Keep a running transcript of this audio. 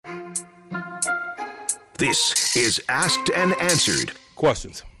This is Asked and Answered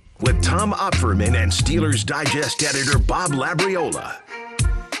Questions. with Tom Opferman and Steelers Digest editor Bob Labriola.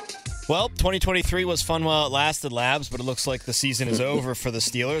 Well, 2023 was fun while it lasted, Labs, but it looks like the season is over for the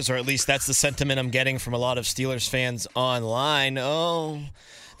Steelers, or at least that's the sentiment I'm getting from a lot of Steelers fans online. Oh,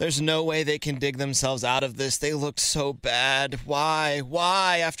 there's no way they can dig themselves out of this. They looked so bad. Why?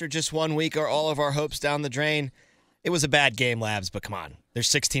 Why, after just 1 week, are all of our hopes down the drain? It was a bad game, Labs, but come on. There's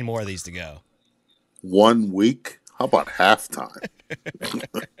 16 more of these to go. 1 week? How about halftime?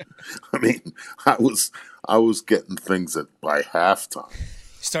 I mean, I was getting things by halftime.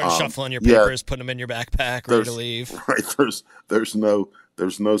 Started shuffling your papers, putting them in your backpack, ready to leave. Right. There's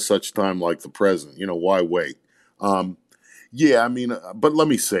no such time like the present. Why wait? But let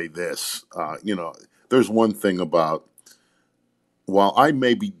me say this. There's one thing about, while I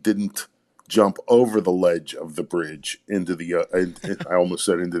maybe didn't jump over the ledge of the bridge into I almost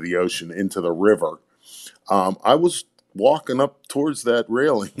said into the ocean, into the river. I was walking up towards that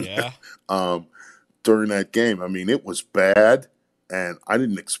railing during that game. I mean, it was bad, and I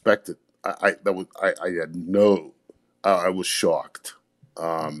didn't expect it. I was shocked.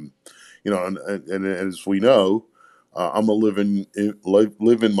 And as we know, I'm a live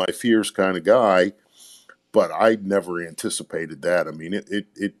in my fears kind of guy, but I never anticipated that. I mean,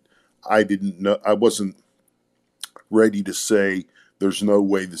 I didn't know. I wasn't ready to say there's no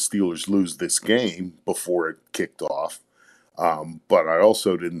way the Steelers lose this game before it kicked off. But I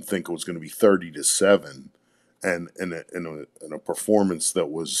also didn't think it was going to be 30-7, and in a performance that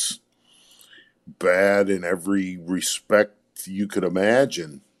was bad in every respect you could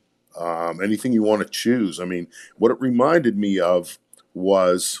imagine. Anything you want to choose. I mean, what it reminded me of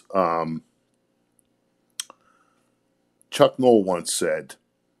was Chuck Noll once said,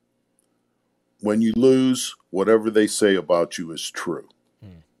 "When you lose, whatever they say about you is true."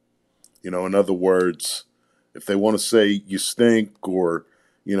 In other words, if they want to say you stink or,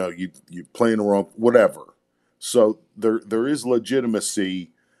 you're playing the wrong, whatever. So there is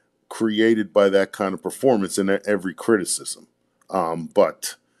legitimacy created by that kind of performance in every criticism.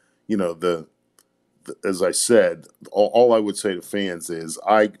 But, as I said, all I would say to fans is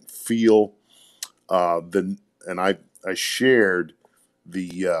I feel and I shared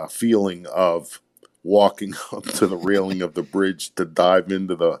the feeling of walking up to the railing of the bridge to dive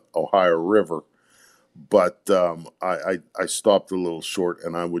into the Ohio River. But I stopped a little short,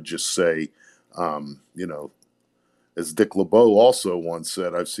 and I would just say, as Dick LeBeau also once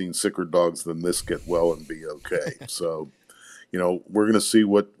said, I've seen sicker dogs than this get well and be okay. So, we're gonna see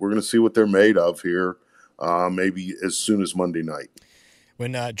what they're made of here, maybe as soon as Monday night.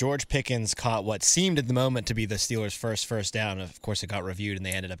 When George Pickens caught what seemed at the moment to be the Steelers' first down, of course it got reviewed and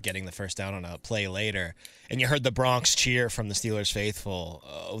they ended up getting the first down on a play later, and you heard the Bronx cheer from the Steelers faithful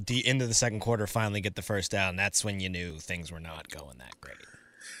into the second quarter, finally get the first down. That's when you knew things were not going that great.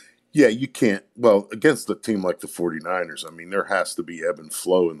 Yeah, you can't. Well, against a team like the 49ers, I mean, there has to be ebb and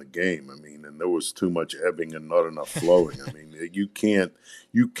flow in the game. I mean, and there was too much ebbing and not enough flowing. I mean, you can't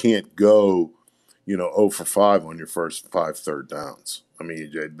go, 0 for 5 on your first 5 third downs. I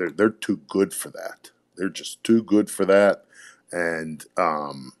mean, they're too good for that. They're just too good for that, and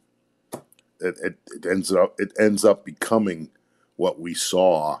it ends up becoming what we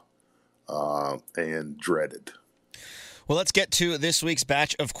saw and dreaded. Well, let's get to this week's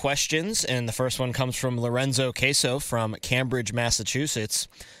batch of questions, and the first one comes from Lorenzo Queso from Cambridge, Massachusetts.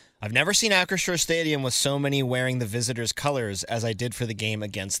 I've never seen Acrisure Stadium with so many wearing the visitors' colors as I did for the game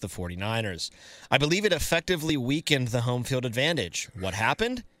against the 49ers. I believe it effectively weakened the home field advantage. What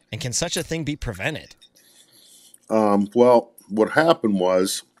happened, and can such a thing be prevented? Well, what happened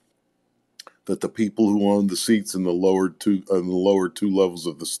was that the people who owned the seats in the lower two levels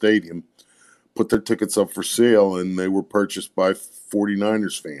of the stadium put their tickets up for sale, and they were purchased by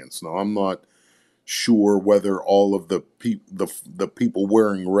 49ers fans. Now, I'm not sure whether all of the people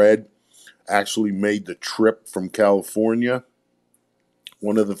wearing red actually made the trip from California.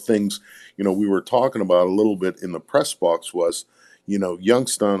 One of the things, we were talking about a little bit in the press box was,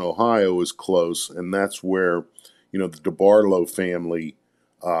 Youngstown, Ohio is close, and that's where, the DeBarlo family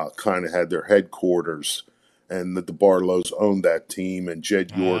kind of had their headquarters, and the DeBarlos owned that team, and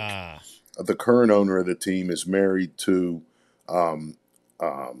Jed York, the current owner of the team, is married to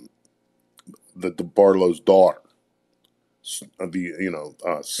the DeBarlo's daughter,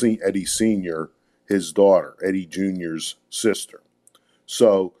 Eddie Sr., his daughter, Eddie Jr.'s sister.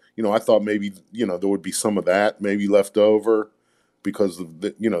 So, I thought maybe, there would be some of that maybe left over because of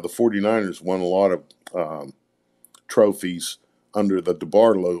the 49ers won a lot of trophies under the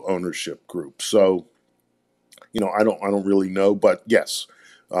DeBarlo ownership group. So, I don't really know, but yes,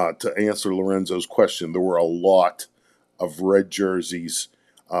 to answer Lorenzo's question, there were a lot of red jerseys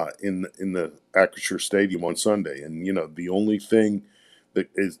in the Acrisure Stadium on Sunday, and the only thing that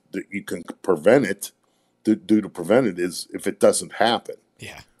you can prevent it do to prevent it is if it doesn't happen.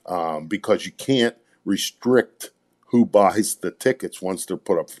 Yeah. Because you can't restrict who buys the tickets once they're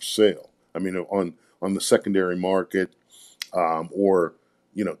put up for sale. I mean, on the secondary market, or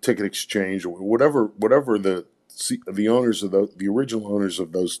ticket exchange, or whatever the owners of the original owners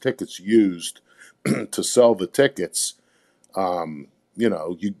of those tickets used to sell the tickets.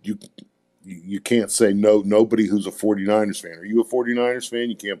 You can't say no. Nobody who's a 49ers fan. Are you a 49ers fan?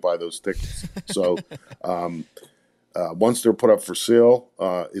 You can't buy those tickets. So once they're put up for sale,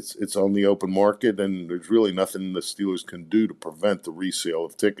 it's on the open market, and there's really nothing the Steelers can do to prevent the resale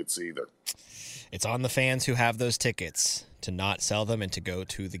of tickets either. It's on the fans who have those tickets to not sell them and to go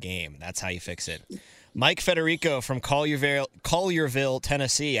to the game. That's how you fix it. Mike Federico from Collierville,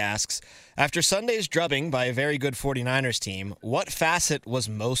 Tennessee asks, after Sunday's drubbing by a very good 49ers team, what facet was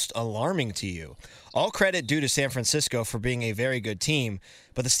most alarming to you? All credit due to San Francisco for being a very good team,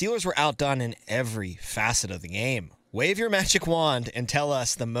 but the Steelers were outdone in every facet of the game. Wave your magic wand and tell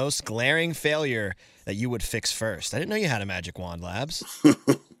us the most glaring failure that you would fix first. I didn't know you had a magic wand, Labs. You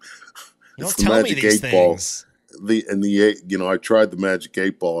don't tell me these things. I tried the Magic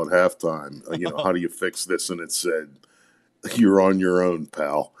 8 Ball at halftime. How do you fix this? And it said, "You're on your own,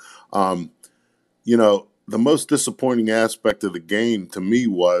 pal." The most disappointing aspect of the game to me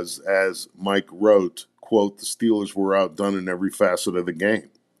was, as Mike wrote, quote, "The Steelers were outdone in every facet of the game."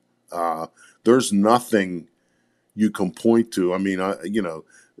 There's nothing you can point to. I mean,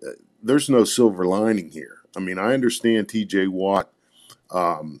 there's no silver lining here. I mean, I understand T.J. Watt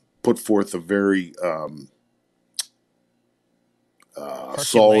put forth a very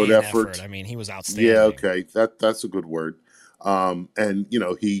solid effort. I mean, he was outstanding. Yeah, okay, that's a good word. And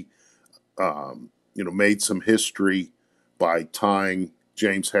he made some history by tying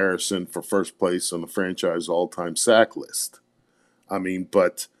James Harrison for first place on the franchise all-time sack list. I mean,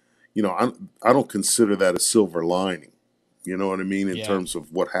 but I don't consider that a silver lining. You know what I mean, in terms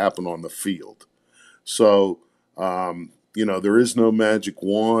of what happened on the field. So there is no magic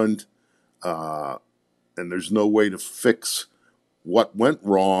wand, and there's no way to fix what went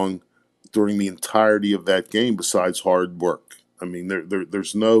wrong during the entirety of that game besides hard work. I mean,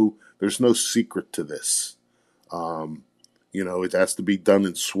 there's no secret to this. It has to be done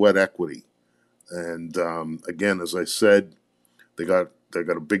in sweat equity. And again, as I said, they got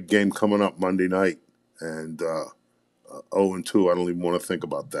a big game coming up Monday night, and 0-2. I don't even want to think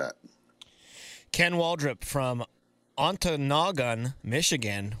about that. Ken Waldrop from Ontonagon,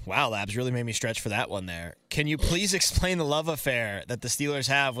 Michigan. Wow, Labs really made me stretch for that one there. Can you please explain the love affair that the Steelers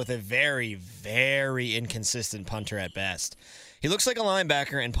have with a very, very inconsistent punter at best? He looks like a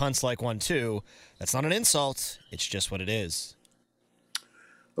linebacker and punts like one too. That's not an insult. It's just what it is.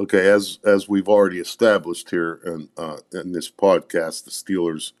 Okay, as we've already established here in this podcast, the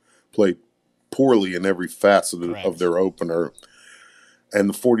Steelers played poorly in every facet of their opener, and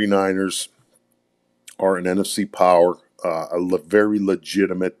the 49ers are an NFC power, very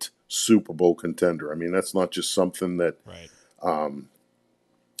legitimate Super Bowl contender. I mean, that's not just something that,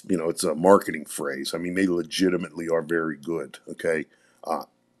 it's a marketing phrase. I mean, they legitimately are very good, okay?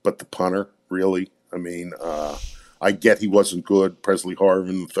 But the punter, really? I mean, I get he wasn't good. Presley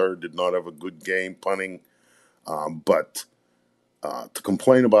Harvin III did not have a good game punting. But to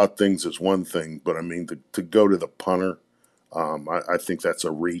complain about things is one thing, but I mean, to go to the punter, I think that's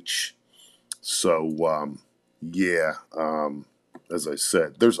a reach. So, as I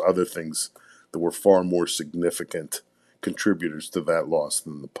said, there's other things that were far more significant contributors to that loss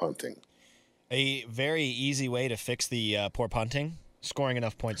than the punting. A very easy way to fix the poor punting, scoring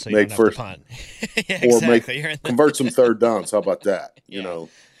enough points so you don't have to punt. Yeah, exactly. Convert some third downs. How about that?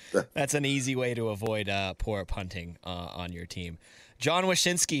 That's an easy way to avoid poor punting on your team. John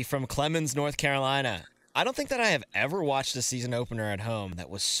Wyszynski from Clemens, North Carolina. I don't think that I have ever watched a season opener at home that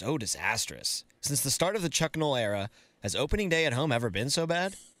was so disastrous. Since the start of the Chuck Noll era, has opening day at home ever been so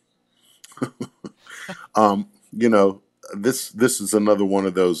bad? This is another one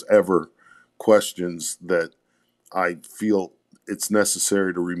of those ever questions that I feel it's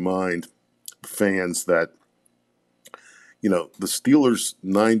necessary to remind fans that, the Steelers'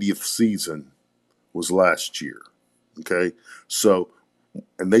 90th season was last year, okay? So,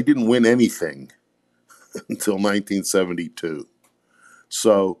 and they didn't win anything until 1972.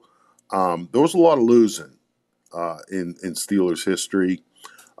 So there was a lot of losing in Steelers history,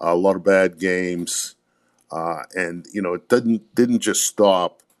 a lot of bad games, and it didn't just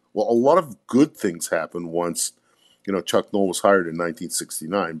stop. Well, a lot of good things happened once Chuck Noll was hired in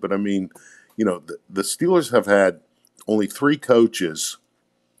 1969. But I mean, the Steelers have had only 3 coaches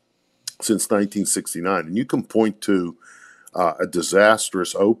since 1969, and you can point to a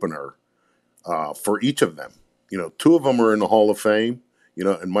disastrous opener for each of them. 2 of them are in the Hall of Fame.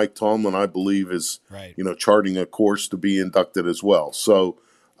 And Mike Tomlin, I believe, is Right. Charting a course to be inducted as well. So,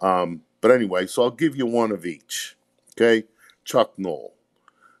 but anyway, so I'll give you one of each. Okay, Chuck Noll,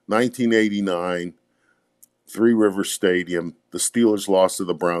 1989, Three Rivers Stadium. The Steelers lost to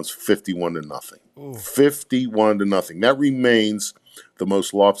the Browns 51-0. 51-0. That remains the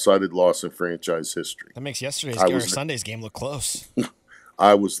most lopsided loss in franchise history. That makes Sunday's game look close.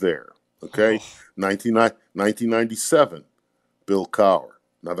 I was there. Okay, 1997, Bill Cowher,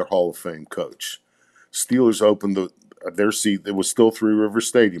 another Hall of Fame coach. Steelers opened their season. It was still Three Rivers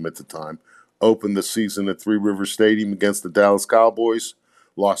Stadium at the time. Opened the season at Three Rivers Stadium against the Dallas Cowboys.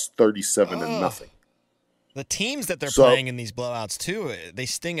 Lost 37-0. The teams that they're playing in these blowouts too, they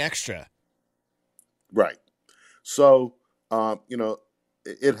sting extra. Right. So,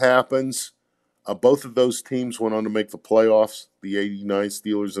 it happens. Both of those teams went on to make the playoffs, the 89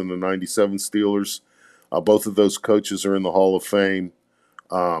 Steelers and the 97 Steelers. Both of those coaches are in the Hall of Fame.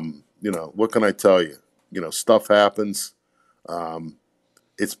 What can I tell you? Stuff happens.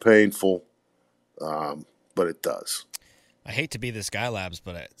 It's painful, but it does. I hate to be this guy, Labs,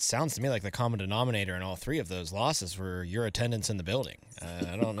 but it sounds to me like the common denominator in all 3 of those losses were your attendance in the building.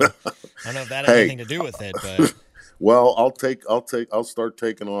 I don't know if that had anything to do with it, but well, I'll start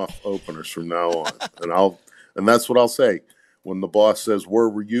taking off openers from now on, and that's what I'll say when the boss says, "Where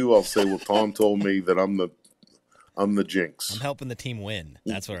were you?" I'll say, "Well, Tom told me that I'm the jinx. I'm helping the team win."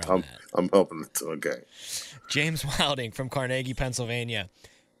 That's where I'm at. I'm helping it. Okay. James Wilding from Carnegie, Pennsylvania.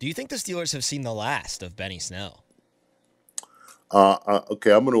 Do you think the Steelers have seen the last of Benny Snell?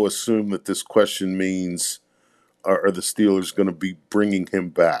 Okay, I'm going to assume that this question means are the Steelers going to be bringing him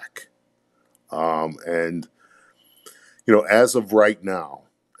back? And as of right now,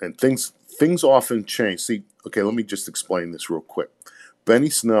 and things often change. See, okay, let me just explain this real quick. Benny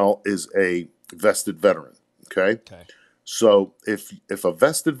Snell is a vested veteran. Okay. So if a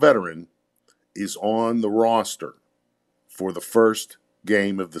vested veteran is on the roster for the first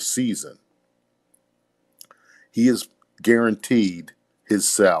game of the season, he is guaranteed his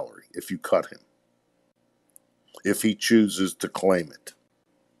salary if you cut him, if he chooses to claim it.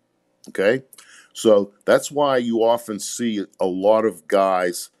 Okay? So that's why you often see a lot of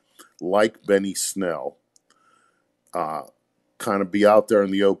guys like Benny Snell kind of be out there in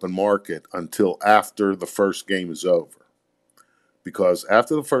the open market until after the first game is over. Because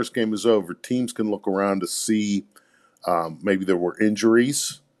after the first game is over, teams can look around to see maybe there were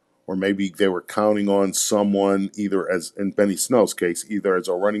injuries, or maybe they were counting on someone, either as in Benny Snell's case, either as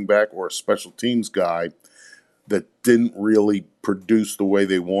a running back or a special teams guy that didn't really produce the way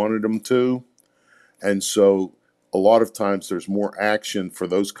they wanted him to. And so a lot of times there's more action for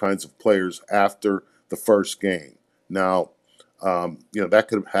those kinds of players after the first game. Now, that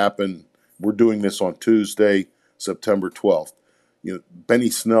could have happened. We're doing this on Tuesday, September 12th. Benny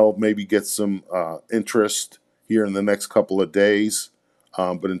Snell maybe gets some interest here in the next couple of days.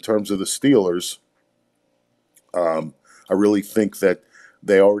 But in terms of the Steelers, I really think that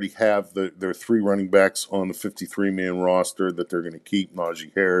they already have their 3 running backs on the 53-man roster that they're going to keep: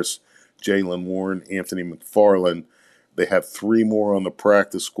 Najee Harris, Jaylen Warren, Anthony McFarland. They have 3 more on the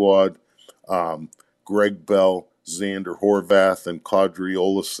practice squad: Greg Bell, Xander Horvath, and Kadri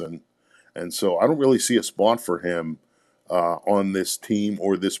Olison. And so I don't really see a spot for him on this team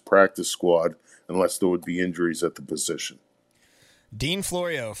or this practice squad unless there would be injuries at the position. Dean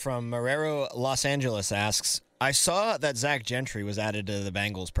Florio from Marrero, Los Angeles asks, I saw that Zach Gentry was added to the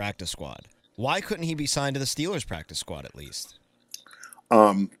Bengals practice squad. Why couldn't he be signed to the Steelers practice squad at least?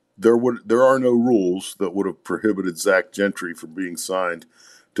 There are no rules that would have prohibited Zach Gentry from being signed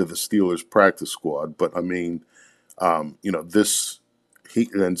to the Steelers practice squad. But I mean, and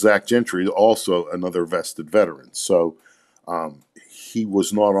Zach Gentry also another vested veteran. So he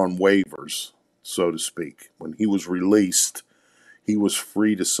was not on waivers, so to speak. When he was released, he was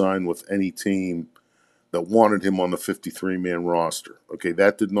free to sign with any team that wanted him on the 53-man roster. Okay,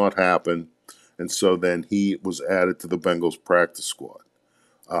 that did not happen, and so then he was added to the Bengals practice squad.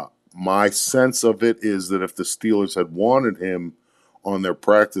 My sense of it is that if the Steelers had wanted him on their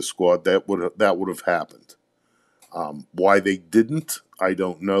practice squad, that would have happened. Why they didn't, I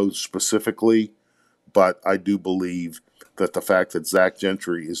don't know specifically, but I do believe that the fact that Zach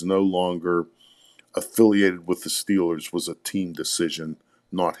Gentry is no longer affiliated with the Steelers was a team decision,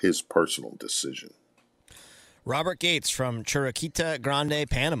 not his personal decision. Robert Gates from Chiriquita Grande,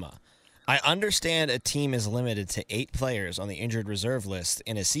 Panama. I understand a team is limited to 8 players on the injured reserve list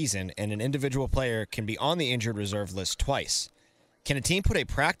in a season, and an individual player can be on the injured reserve list twice. Can a team put a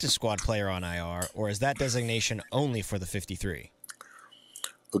practice squad player on IR, or is that designation only for the 53?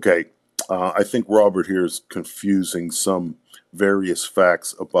 Okay, I think Robert here is confusing some various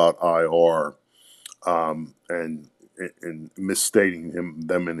facts about IR and misstating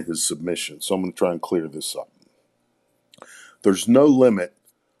them in his submission. So I'm going to try and clear this up. There's no limit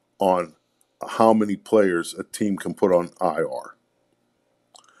on how many players a team can put on IR.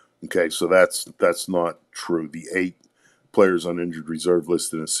 Okay, so that's not true. The 8 players on injured reserve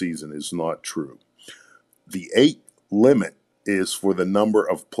list in a season is not true. The 8 limit is for the number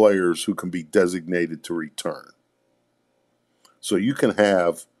of players who can be designated to return. So you can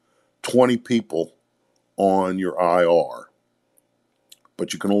have 20 people on your IR,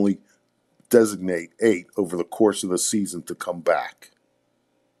 but you can only designate 8 over the course of the season to come back.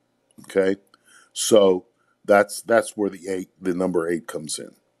 Okay, so that's where the number 8 comes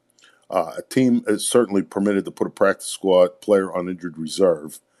in. A team is certainly permitted to put a practice squad player on injured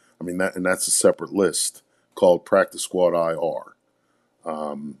reserve. I mean that's a separate list called practice squad IR.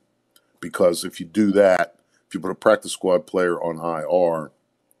 Because if you do that, if you put a practice squad player on IR,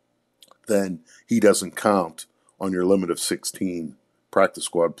 then he doesn't count on your limit of 16 practice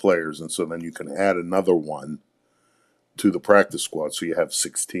squad players, and so then you can add another one to the practice squad, so you have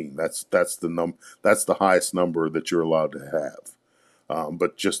 16. That's the highest number that you're allowed to have.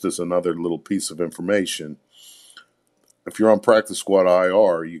 But just as another little piece of information, if you're on practice squad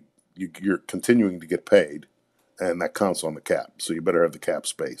IR, you're continuing to get paid, and that counts on the cap. So you better have the cap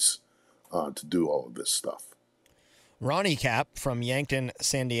space to do all of this stuff. Ronnie Cap from Yankton,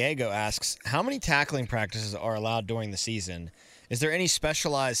 San Diego asks, how many tackling practices are allowed during the season? Is there any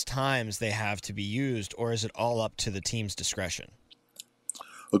specialized times they have to be used, or is it all up to the team's discretion?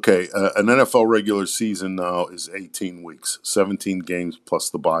 Okay, an NFL regular season now is 18 weeks, 17 games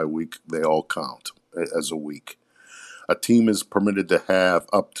plus the bye week. They all count as a week. A team is permitted to have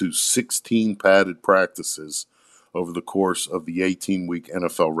up to 16 padded practices over the course of the 18-week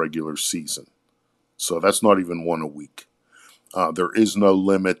NFL regular season. So that's not even one a week. There is no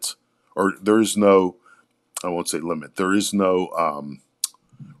limit, or there is no, I won't say limit, there is no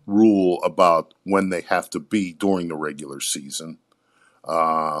rule about when they have to be during the regular season.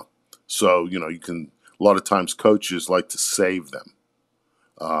 So, you can, a lot of times coaches like to save them,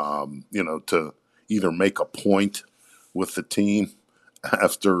 to either make a point with the team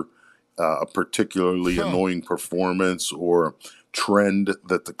after a particularly annoying performance or trend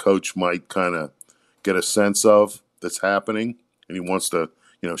that the coach might kind of get a sense of that's happening, and he wants to,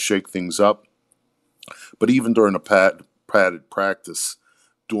 shake things up. But even during a padded practice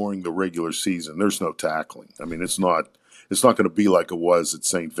during the regular season, there's no tackling. I mean, it's not going to be like it was at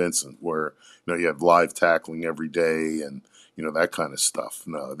St. Vincent, where you have live tackling every day and that kind of stuff.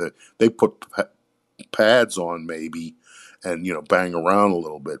 No, they put pads on maybe, and bang around a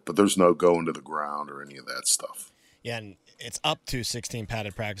little bit, but there's no going to the ground or any of that stuff. Yeah, and it's up to 16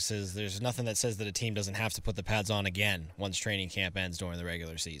 padded practices. There's nothing that says that a team doesn't have to put the pads on again once training camp ends during the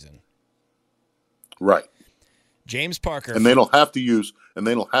regular season. Right. James Parker. And they don't have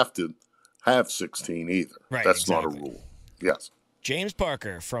to have 16 either. Right. That's exactly. not a rule. Yes. James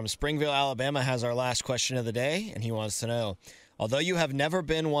Parker from Springville, Alabama has our last question of the day, and he wants to know, although you have never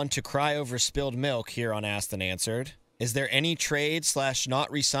been one to cry over spilled milk here on Asked and Answered, is there any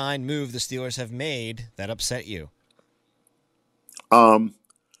trade/not re-sign move the Steelers have made that upset you? I'm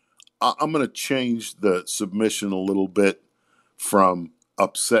going to change the submission a little bit from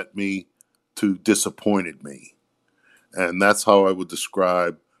upset me to disappointed me. And that's how I would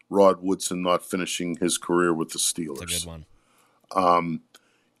describe Rod Woodson not finishing his career with the Steelers. That's a good one.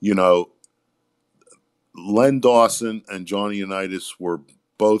 Len Dawson and Johnny Unitas were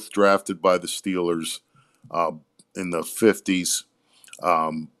both drafted by the Steelers in the 50s.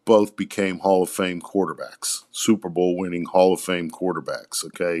 Both became Hall of Fame quarterbacks, Super Bowl winning Hall of Fame quarterbacks,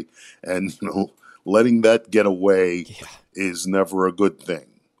 okay? And, letting that get away is never a good thing.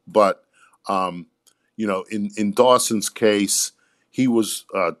 But, in Dawson's case, he was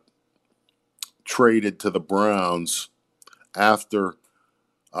traded to the Browns after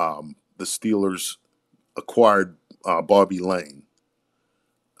the Steelers acquired Bobby Lane.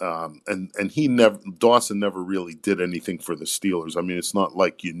 And Dawson never really did anything for the Steelers. I mean, it's not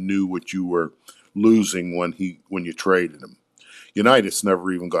like you knew what you were losing when you traded him. Unitas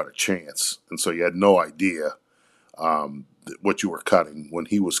never even got a chance, and so you had no idea what you were cutting when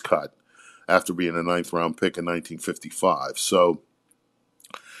he was cut after being a 9th round pick in 1955. So,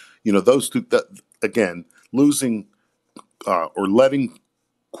 those two, again, losing or letting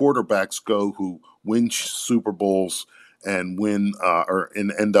quarterbacks go who win Super Bowls and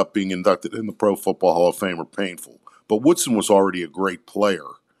and end up being inducted in the Pro Football Hall of Fame are painful. But Woodson was already a great player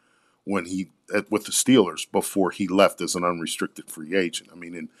when with the Steelers before he left as an unrestricted free agent. I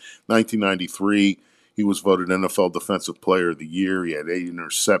mean, in 1993, he was voted NFL Defensive Player of the Year. He had 8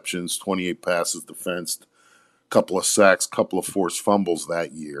 interceptions, 28 passes defensed, a couple of sacks, couple of forced fumbles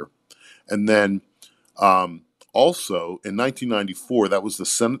that year. And then also in 1994, that was the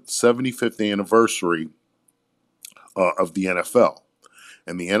 75th anniversary of the NFL.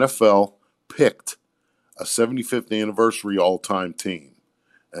 And the NFL picked a 75th anniversary all-time team.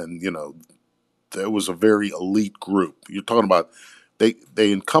 And, there was a very elite group. You're talking about they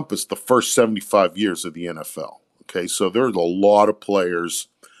encompassed the first 75 years of the NFL. Okay, so there's a lot of players,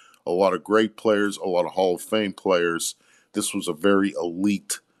 a lot of great players, a lot of Hall of Fame players. This was a very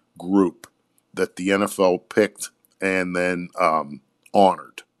elite group that the NFL picked and then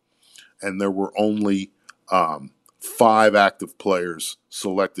honored. And there were only 5 active players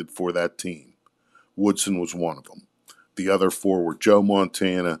selected for that team. Woodson was one of them. The other 4 were Joe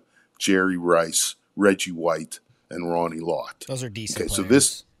Montana, Jerry Rice, Reggie White, and Ronnie Lott. Those are decent players. So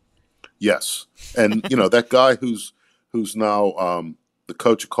this, yes. And, that guy who's now the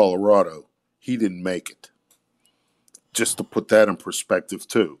coach of Colorado, he didn't make it. Just to put that in perspective,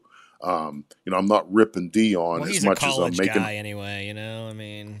 too. I'm not ripping Dion as much as I'm making. He's a college guy anyway, I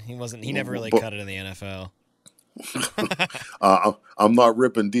mean, he never really cut it in the NFL. I'm not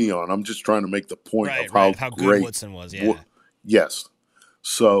ripping Dion. I'm just trying to make the point of how good great Woodson was. Yeah. Yes.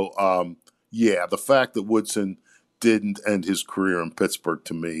 So, the fact that Woodson didn't end his career in Pittsburgh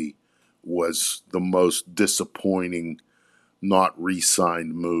to me was the most disappointing, not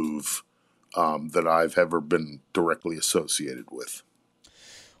re-signed move that I've ever been directly associated with.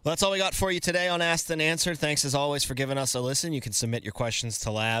 Well, that's all we got for you today on Asked and Answered. Thanks, as always, for giving us a listen. You can submit your questions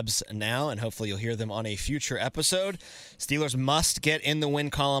to Labs now, and hopefully you'll hear them on a future episode. Steelers must get in the win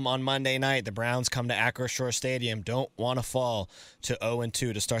column on Monday night. The Browns come to Acrisure Stadium. Don't want to fall to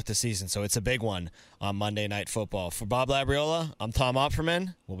 0-2 to start the season, so it's a big one on Monday Night Football. For Bob Labriola, I'm Tom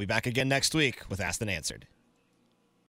Opferman. We'll be back again next week with Asked and Answered.